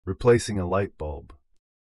Replacing a light bulb.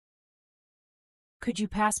 Could you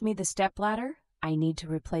pass me the stepladder? I need to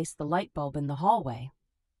replace the light bulb in the hallway.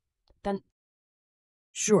 Then,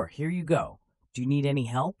 Sure, here you go. Do you need any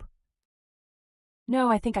help? no,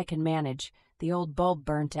 I think I can manage. The old bulb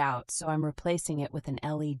burnt out, so I'm replacing it with an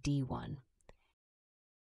LED one.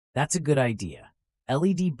 That's a good idea.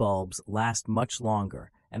 LED bulbs last much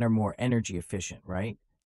longer and are more energy efficient, right?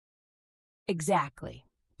 Exactly.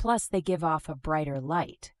 Plus, they give off a brighter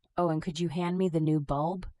light. Oh, and could you hand me the new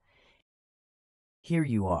bulb? Here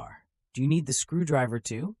you are. Do you need the screwdriver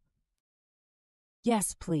too?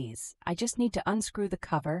 Yes, please. I just need to unscrew the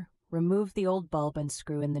cover, remove the old bulb, and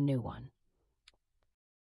screw in the new one.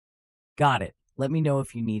 Got it. Let me know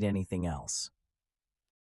if you need anything else.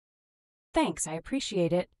 Thanks, I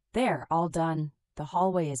appreciate it. There, all done. The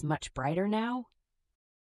hallway is much brighter now.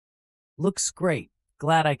 Looks great.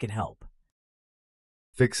 Glad I could help.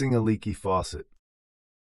 Fixing a leaky faucet.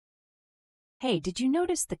 Hey, did you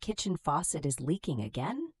notice the kitchen faucet is leaking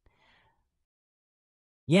again?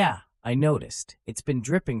 Yeah, I noticed. It's been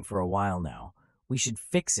dripping for a while now. We should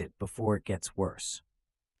fix it before it gets worse.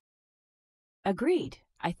 Agreed.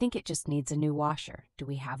 I think it just needs a new washer. Do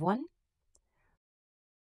we have one?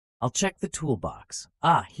 I'll check the toolbox.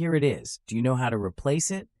 Ah, here it is. Do you know how to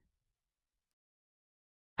replace it?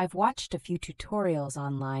 I've watched a few tutorials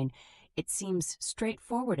online. It seems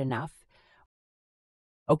straightforward enough.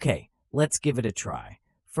 Okay, let's give it a try.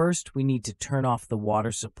 First, we need to turn off the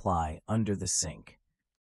water supply under the sink.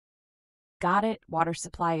 Got it. Water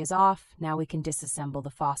supply is off. Now we can disassemble the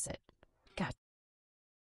faucet. God.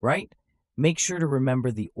 Right? Make sure to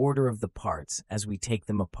remember the order of the parts as we take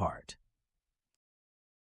them apart.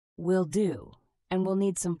 Will do. And we'll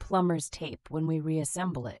need some plumber's tape when we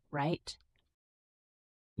reassemble it, right?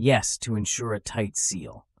 Yes, to ensure a tight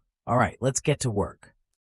seal. All right, let's get to work.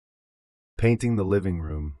 Painting the living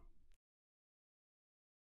room.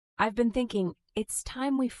 I've been thinking it's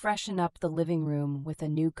time we freshen up the living room with a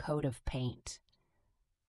new coat of paint.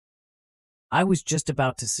 I was just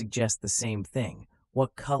about to suggest the same thing.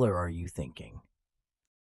 What color are you thinking?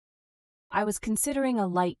 I was considering a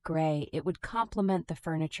light gray. It would complement the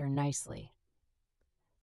furniture nicely.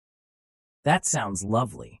 That sounds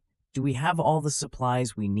lovely. Do we have all the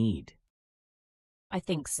supplies we need? I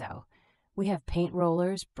think so. We have paint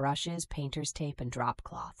rollers, brushes, painter's tape, and drop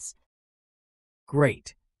cloths.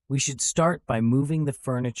 Great. We should start by moving the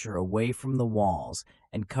furniture away from the walls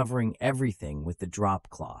and covering everything with the drop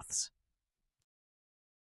cloths.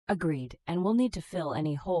 Agreed, and we'll need to fill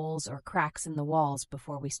any holes or cracks in the walls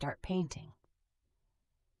before we start painting.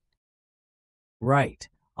 Right.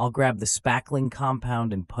 I'll grab the spackling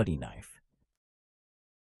compound and putty knife.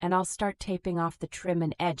 And I'll start taping off the trim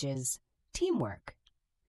and edges. Teamwork.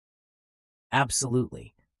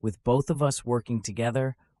 Absolutely. With both of us working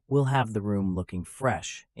together, we'll have the room looking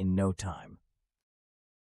fresh in no time.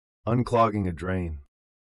 Unclogging a drain.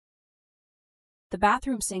 The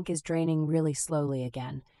bathroom sink is draining really slowly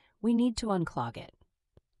again. We need to unclog it.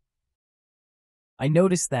 I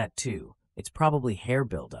noticed that too. It's probably hair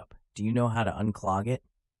buildup. Do you know how to unclog it?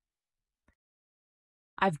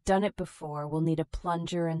 I've done it before. We'll need a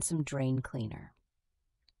plunger and some drain cleaner.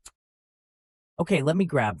 Okay, let me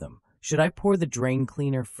grab them. Should I pour the drain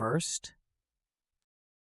cleaner first?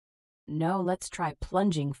 No, let's try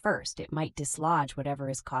plunging first. It might dislodge whatever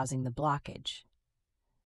is causing the blockage.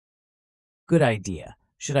 Good idea.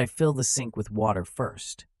 Should I fill the sink with water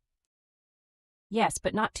first? Yes,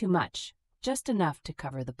 but not too much. Just enough to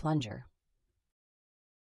cover the plunger.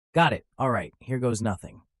 Got it. All right, here goes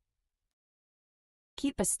nothing.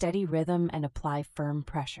 Keep a steady rhythm and apply firm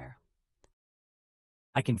pressure.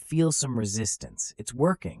 I can feel some resistance. It's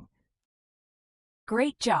working.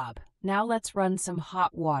 Great job. Now let's run some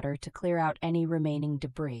hot water to clear out any remaining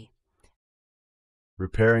debris.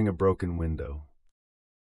 Repairing a broken window.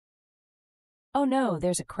 Oh no,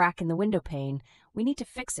 there's a crack in the window pane. We need to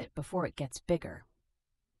fix it before it gets bigger.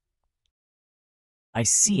 I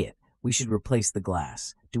see it. We should replace the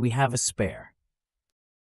glass. Do we have a spare?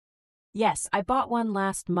 Yes, I bought one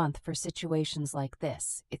last month for situations like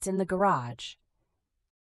this. It's in the garage.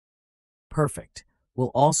 Perfect.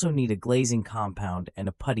 We'll also need a glazing compound and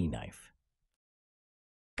a putty knife.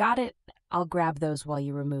 Got it. I'll grab those while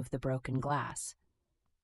you remove the broken glass.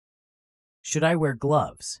 Should I wear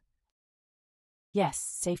gloves? Yes,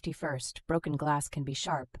 safety first. Broken glass can be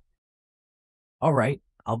sharp. All right,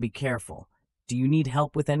 I'll be careful. Do you need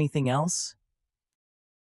help with anything else?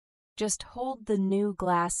 Just hold the new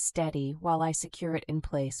glass steady while I secure it in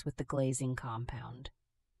place with the glazing compound.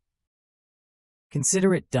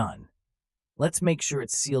 Consider it done. Let's make sure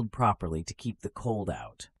it's sealed properly to keep the cold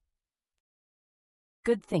out.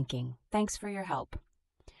 Good thinking. Thanks for your help.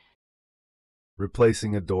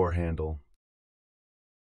 Replacing a door handle.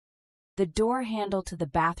 The door handle to the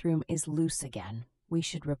bathroom is loose again. We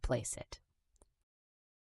should replace it.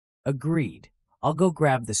 Agreed. I'll go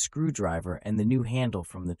grab the screwdriver and the new handle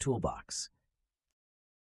from the toolbox.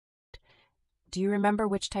 Do you remember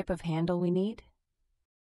which type of handle we need?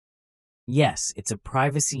 Yes, it's a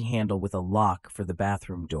privacy handle with a lock for the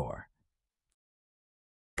bathroom door.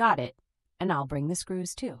 Got it. And I'll bring the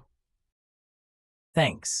screws too.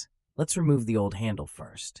 Thanks. Let's remove the old handle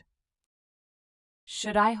first.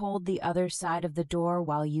 Should I hold the other side of the door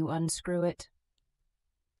while you unscrew it?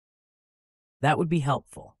 That would be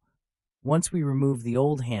helpful. Once we remove the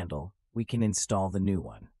old handle, we can install the new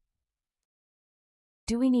one.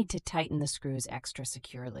 Do we need to tighten the screws extra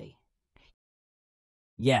securely?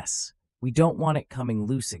 Yes, we don't want it coming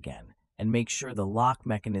loose again, and make sure the lock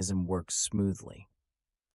mechanism works smoothly.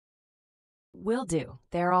 Will do.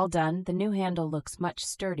 They're all done. The new handle looks much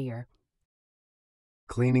sturdier.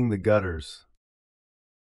 Cleaning the gutters.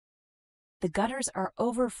 The gutters are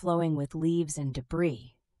overflowing with leaves and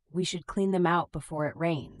debris. We should clean them out before it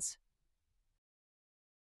rains.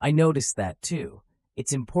 I noticed that too.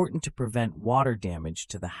 It's important to prevent water damage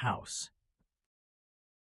to the house.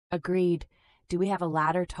 Agreed. Do we have a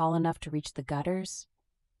ladder tall enough to reach the gutters?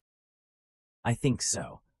 I think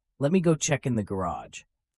so. Let me go check in the garage.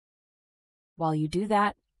 While you do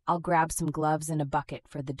that, I'll grab some gloves and a bucket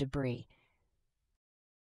for the debris.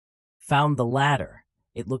 Found the ladder.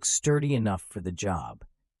 It looks sturdy enough for the job.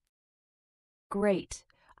 Great.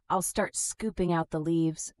 I'll start scooping out the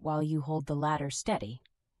leaves while you hold the ladder steady.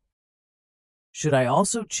 Should I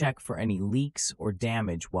also check for any leaks or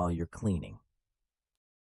damage while you're cleaning?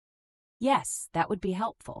 Yes, that would be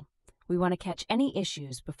helpful. We want to catch any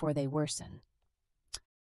issues before they worsen.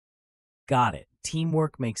 Got it.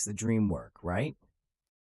 Teamwork makes the dream work, right?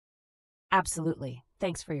 Absolutely.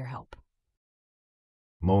 Thanks for your help.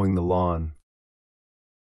 Mowing the lawn.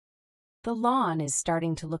 The lawn is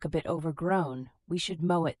starting to look a bit overgrown. We should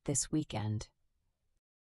mow it this weekend.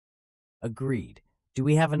 Agreed. Do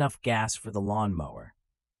we have enough gas for the lawnmower?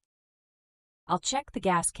 I'll check the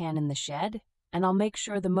gas can in the shed, and I'll make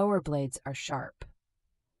sure the mower blades are sharp.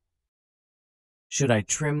 Should I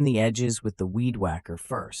trim the edges with the weed whacker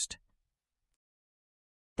first?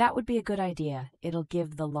 That would be a good idea. It'll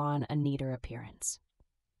give the lawn a neater appearance.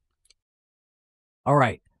 All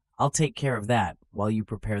right, I'll take care of that while you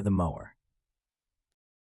prepare the mower.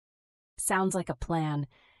 Sounds like a plan.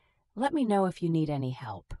 Let me know if you need any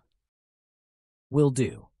help. Will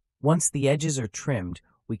do. Once the edges are trimmed,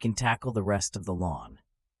 we can tackle the rest of the lawn.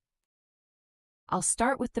 I'll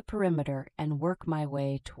start with the perimeter and work my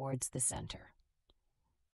way towards the center.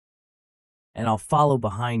 And I'll follow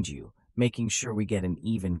behind you, making sure we get an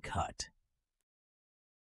even cut.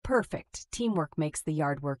 Perfect. Teamwork makes the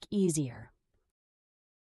yard work easier.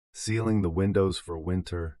 Sealing the windows for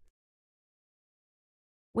winter.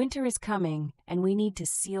 Winter is coming, and we need to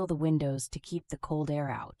seal the windows to keep the cold air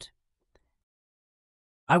out.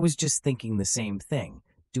 I was just thinking the same thing.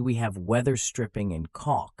 Do we have weather stripping and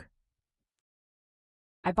caulk?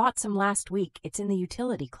 I bought some last week. It's in the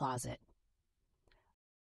utility closet.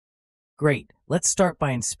 Great. Let's start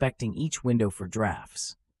by inspecting each window for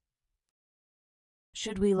drafts.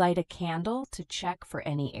 Should we light a candle to check for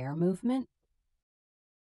any air movement?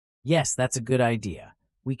 Yes, that's a good idea.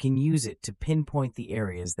 We can use it to pinpoint the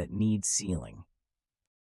areas that need sealing.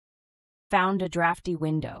 Found a drafty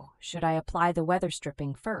window. Should I apply the weather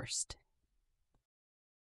stripping first?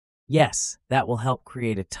 Yes, that will help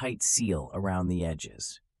create a tight seal around the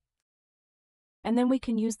edges. And then we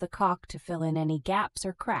can use the caulk to fill in any gaps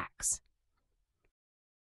or cracks.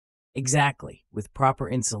 Exactly. With proper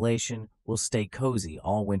insulation, we'll stay cozy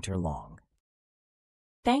all winter long.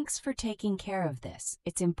 Thanks for taking care of this.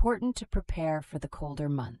 It's important to prepare for the colder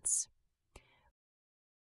months.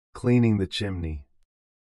 Cleaning the chimney.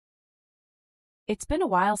 It's been a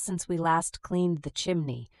while since we last cleaned the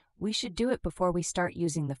chimney. We should do it before we start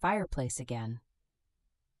using the fireplace again.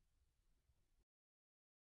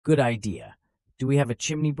 Good idea. Do we have a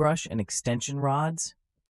chimney brush and extension rods?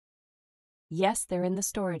 Yes, they're in the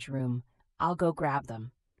storage room. I'll go grab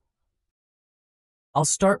them. I'll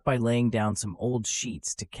start by laying down some old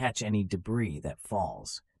sheets to catch any debris that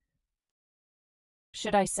falls.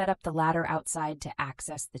 Should I set up the ladder outside to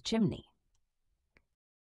access the chimney?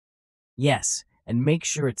 Yes, and make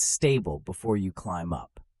sure it's stable before you climb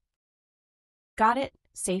up. Got it.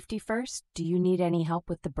 Safety first. Do you need any help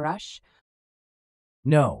with the brush?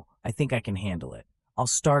 No, I think I can handle it. I'll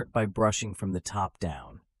start by brushing from the top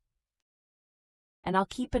down. And I'll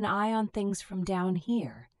keep an eye on things from down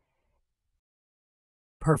here.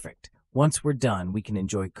 Perfect. Once we're done, we can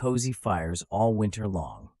enjoy cozy fires all winter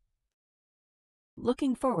long.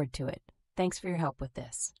 Looking forward to it. Thanks for your help with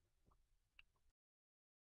this.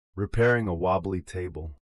 Repairing a wobbly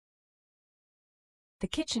table. The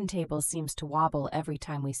kitchen table seems to wobble every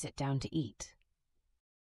time we sit down to eat.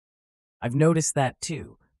 I've noticed that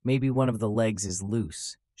too. Maybe one of the legs is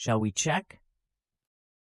loose. Shall we check?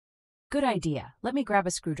 Good idea. Let me grab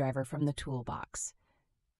a screwdriver from the toolbox.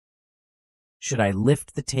 Should I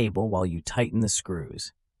lift the table while you tighten the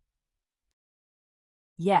screws?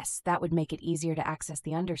 Yes, that would make it easier to access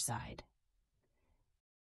the underside.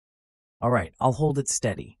 All right, I'll hold it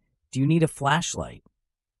steady. Do you need a flashlight?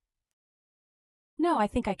 No, I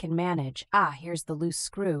think I can manage. Here's the loose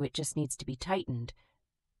screw. It just needs to be tightened.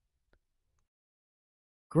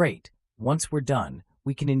 Great. Once we're done,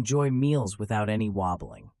 we can enjoy meals without any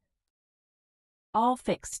wobbling. All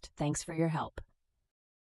fixed. Thanks for your help.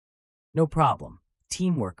 No problem.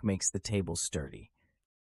 Teamwork makes the table sturdy.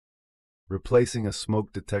 Replacing a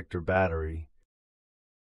smoke detector battery.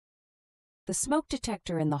 The smoke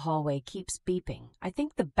detector in the hallway keeps beeping. I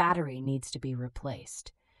think the battery needs to be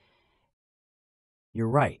replaced. You're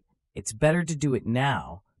right. It's better to do it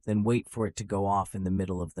now than wait for it to go off in the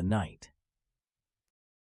middle of the night.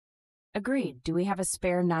 Agreed. Do we have a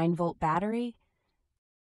spare 9-volt battery?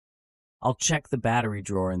 I'll check the battery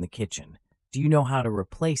drawer in the kitchen. Do you know how to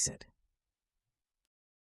replace it?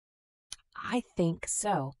 I think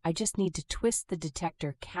so. I just need to twist the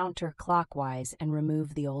detector counterclockwise and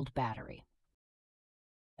remove the old battery.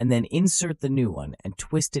 And then insert the new one and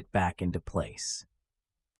twist it back into place.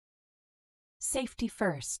 Safety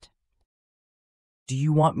first. Do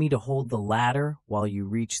you want me to hold the ladder while you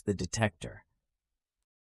reach the detector?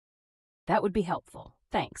 That would be helpful.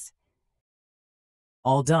 Thanks.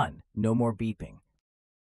 All done. No more beeping.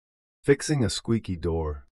 Fixing a squeaky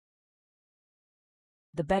door.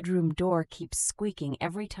 The bedroom door keeps squeaking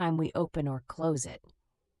every time we open or close it.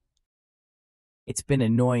 It's been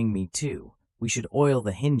annoying me too. We should oil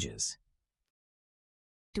the hinges.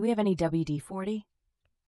 Do we have any WD-40?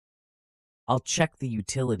 I'll check the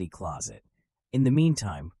utility closet. In the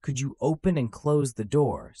meantime, could you open and close the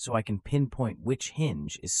door so I can pinpoint which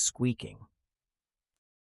hinge is squeaking?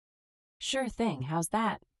 Sure thing. How's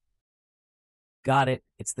that? Got it.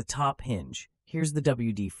 It's the top hinge. Here's the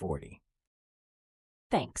WD-40.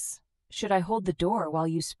 Thanks. Should I hold the door while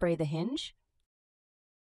you spray the hinge?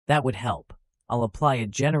 That would help. I'll apply a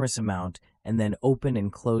generous amount and then open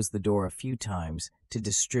and close the door a few times to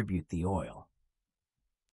distribute the oil.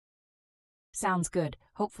 Sounds good.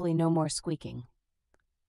 Hopefully no more squeaking.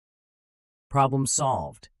 Problem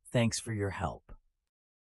solved. Thanks for your help.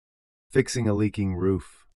 Fixing a leaking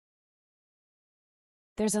roof.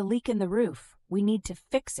 There's a leak in the roof. We need to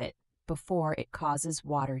fix it before it causes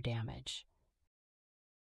water damage.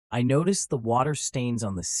 I noticed the water stains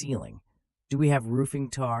on the ceiling. Do we have roofing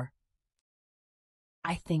tar?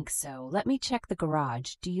 I think so. Let me check the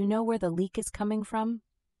garage. Do you know where the leak is coming from?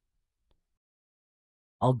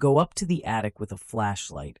 I'll go up to the attic with a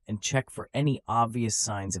flashlight and check for any obvious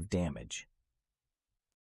signs of damage.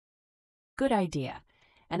 Good idea.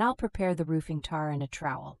 And I'll prepare the roofing tar and a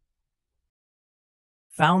trowel.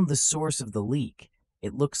 Found the source of the leak.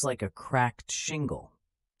 It looks like a cracked shingle.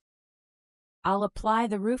 I'll apply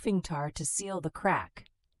the roofing tar to seal the crack.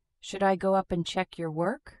 Should I go up and check your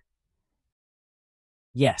work?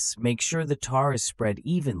 Yes, make sure the tar is spread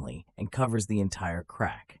evenly and covers the entire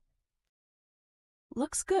crack.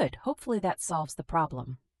 Looks good. Hopefully that solves the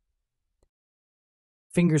problem.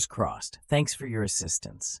 Fingers crossed. Thanks for your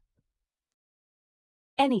assistance.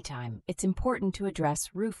 Anytime. It's important to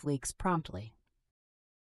address roof leaks promptly.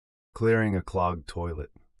 Clearing a clogged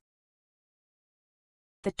toilet.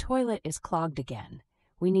 The toilet is clogged again.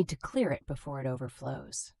 We need to clear it before it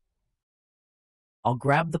overflows. I'll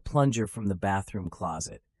grab the plunger from the bathroom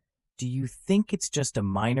closet. Do you think it's just a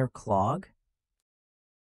minor clog?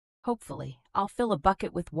 Hopefully, I'll fill a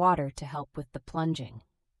bucket with water to help with the plunging.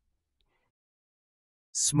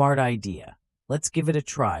 Smart idea. Let's give it a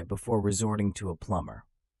try before resorting to a plumber.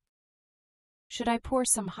 Should I pour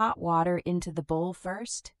some hot water into the bowl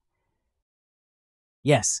first?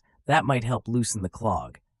 Yes, that might help loosen the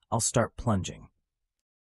clog. I'll start plunging.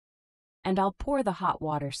 And I'll pour the hot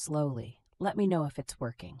water slowly. Let me know if it's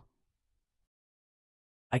working.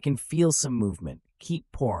 I can feel some movement. Keep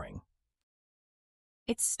pouring.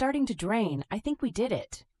 It's starting to drain. I think we did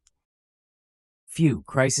it. Phew,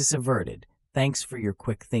 crisis averted. Thanks for your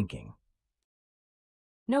quick thinking.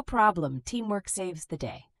 No problem. Teamwork saves the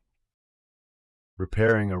day.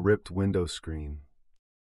 Repairing a ripped window screen.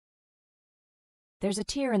 There's a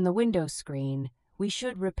tear in the window screen. We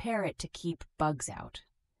should repair it to keep bugs out.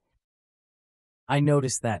 I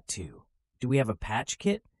noticed that too. Do we have a patch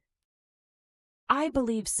kit? I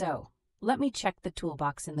believe so. Let me check the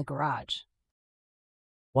toolbox in the garage.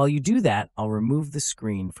 While you do that, I'll remove the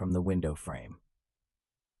screen from the window frame.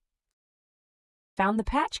 Found the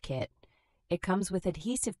patch kit. It comes with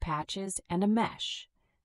adhesive patches and a mesh.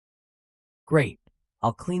 Great.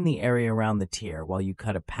 I'll clean the area around the tier while you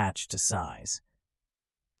cut a patch to size.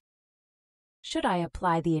 Should I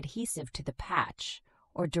apply the adhesive to the patch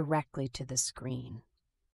or directly to the screen?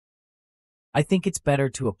 I think it's better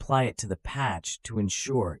to apply it to the patch to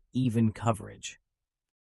ensure even coverage.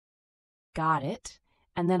 Got it.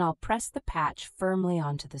 And then I'll press the patch firmly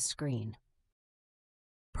onto the screen.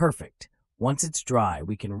 Perfect. Once it's dry,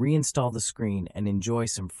 we can reinstall the screen and enjoy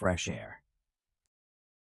some fresh air.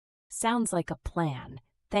 Sounds like a plan.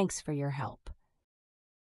 Thanks for your help.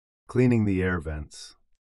 Cleaning the air vents.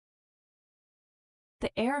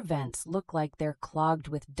 The air vents look like they're clogged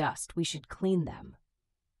with dust. We should clean them.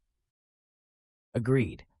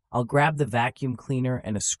 Agreed. I'll grab the vacuum cleaner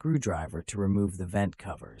and a screwdriver to remove the vent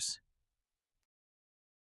covers.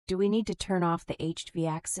 Do we need to turn off the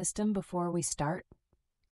HVAC system before we start?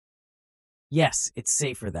 Yes, it's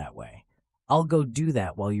safer that way. I'll go do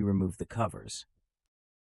that while you remove the covers.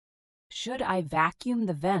 Should I vacuum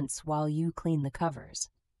the vents while you clean the covers?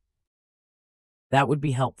 That would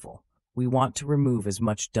be helpful. We want to remove as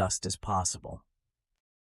much dust as possible.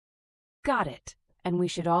 Got it. And we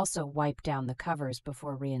should also wipe down the covers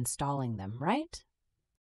before reinstalling them, right?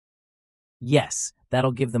 Yes,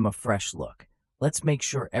 that'll give them a fresh look. Let's make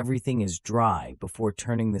sure everything is dry before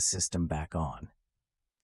turning the system back on.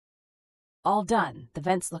 All done. The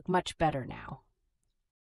vents look much better now.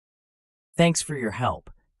 Thanks for your help.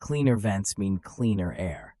 Cleaner vents mean cleaner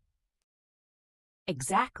air.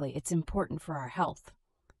 Exactly. It's important for our health.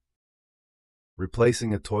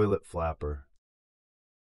 Replacing a toilet flapper.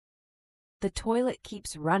 The toilet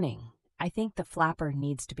keeps running. I think the flapper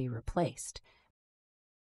needs to be replaced.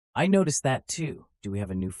 I noticed that too. Do we have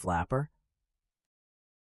a new flapper?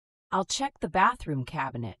 I'll check the bathroom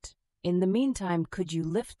cabinet. In the meantime, could you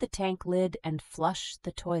lift the tank lid and flush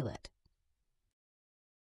the toilet?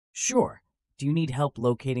 Sure. Do you need help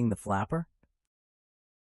locating the flapper?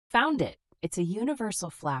 Found it. It's a universal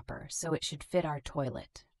flapper, so it should fit our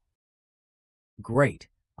toilet. Great.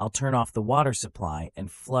 I'll turn off the water supply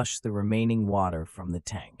and flush the remaining water from the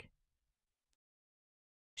tank.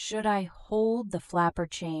 Should I hold the flapper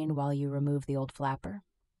chain while you remove the old flapper?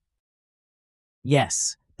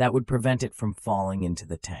 Yes, that would prevent it from falling into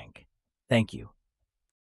the tank. Thank you.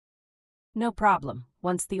 No problem.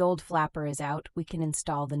 Once the old flapper is out, we can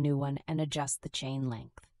install the new one and adjust the chain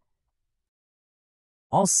length.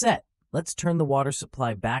 All set. Let's turn the water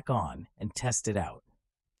supply back on and test it out.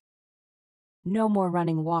 No more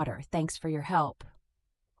running water. Thanks for your help.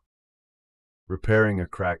 Repairing a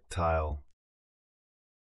cracked tile.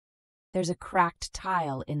 There's a cracked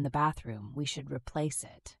tile in the bathroom. We should replace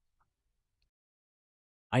it.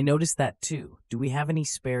 I noticed that too. Do we have any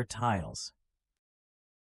spare tiles?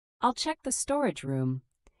 I'll check the storage room.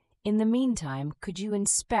 In the meantime, could you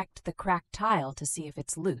inspect the cracked tile to see if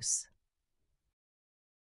it's loose?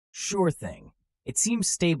 Sure thing. It seems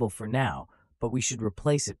stable for now, but we should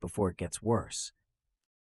replace it before it gets worse.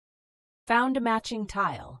 Found a matching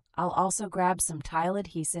tile. I'll also grab some tile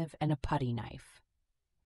adhesive and a putty knife.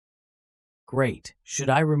 Great. Should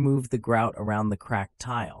I remove the grout around the cracked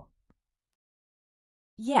tile?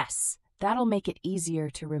 Yes, that'll make it easier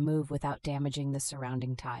to remove without damaging the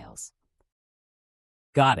surrounding tiles.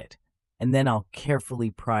 Got it. And then I'll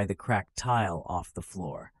carefully pry the cracked tile off the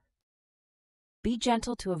floor. Be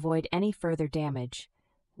gentle to avoid any further damage.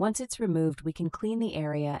 Once it's removed, we can clean the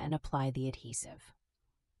area and apply the adhesive.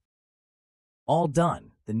 All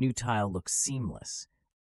done. The new tile looks seamless.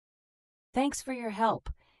 Thanks for your help.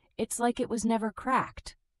 It's like it was never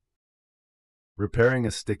cracked. Repairing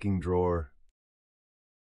a sticking drawer.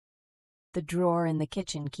 The drawer in the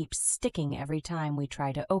kitchen keeps sticking every time we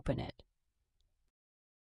try to open it.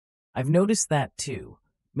 I've noticed that too.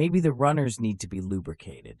 Maybe the runners need to be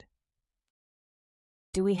lubricated.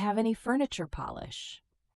 Do we have any furniture polish?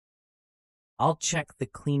 I'll check the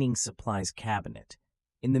cleaning supplies cabinet.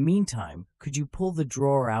 In the meantime, could you pull the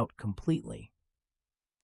drawer out completely?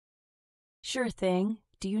 Sure thing.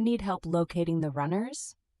 Do you need help locating the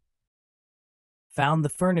runners? Found the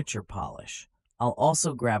furniture polish. I'll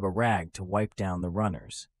also grab a rag to wipe down the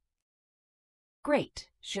runners. Great.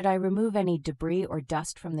 Should I remove any debris or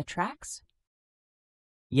dust from the tracks?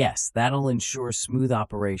 Yes, that'll ensure smooth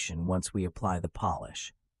operation once we apply the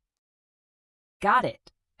polish. Got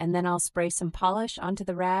it. And then I'll spray some polish onto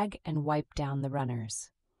the rag and wipe down the runners.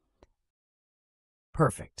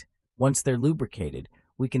 Perfect. Once they're lubricated,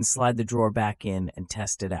 we can slide the drawer back in and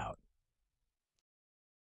test it out.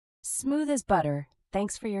 Smooth as butter.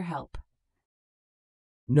 Thanks for your help.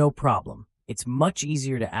 No problem. It's much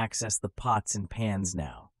easier to access the pots and pans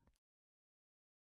now.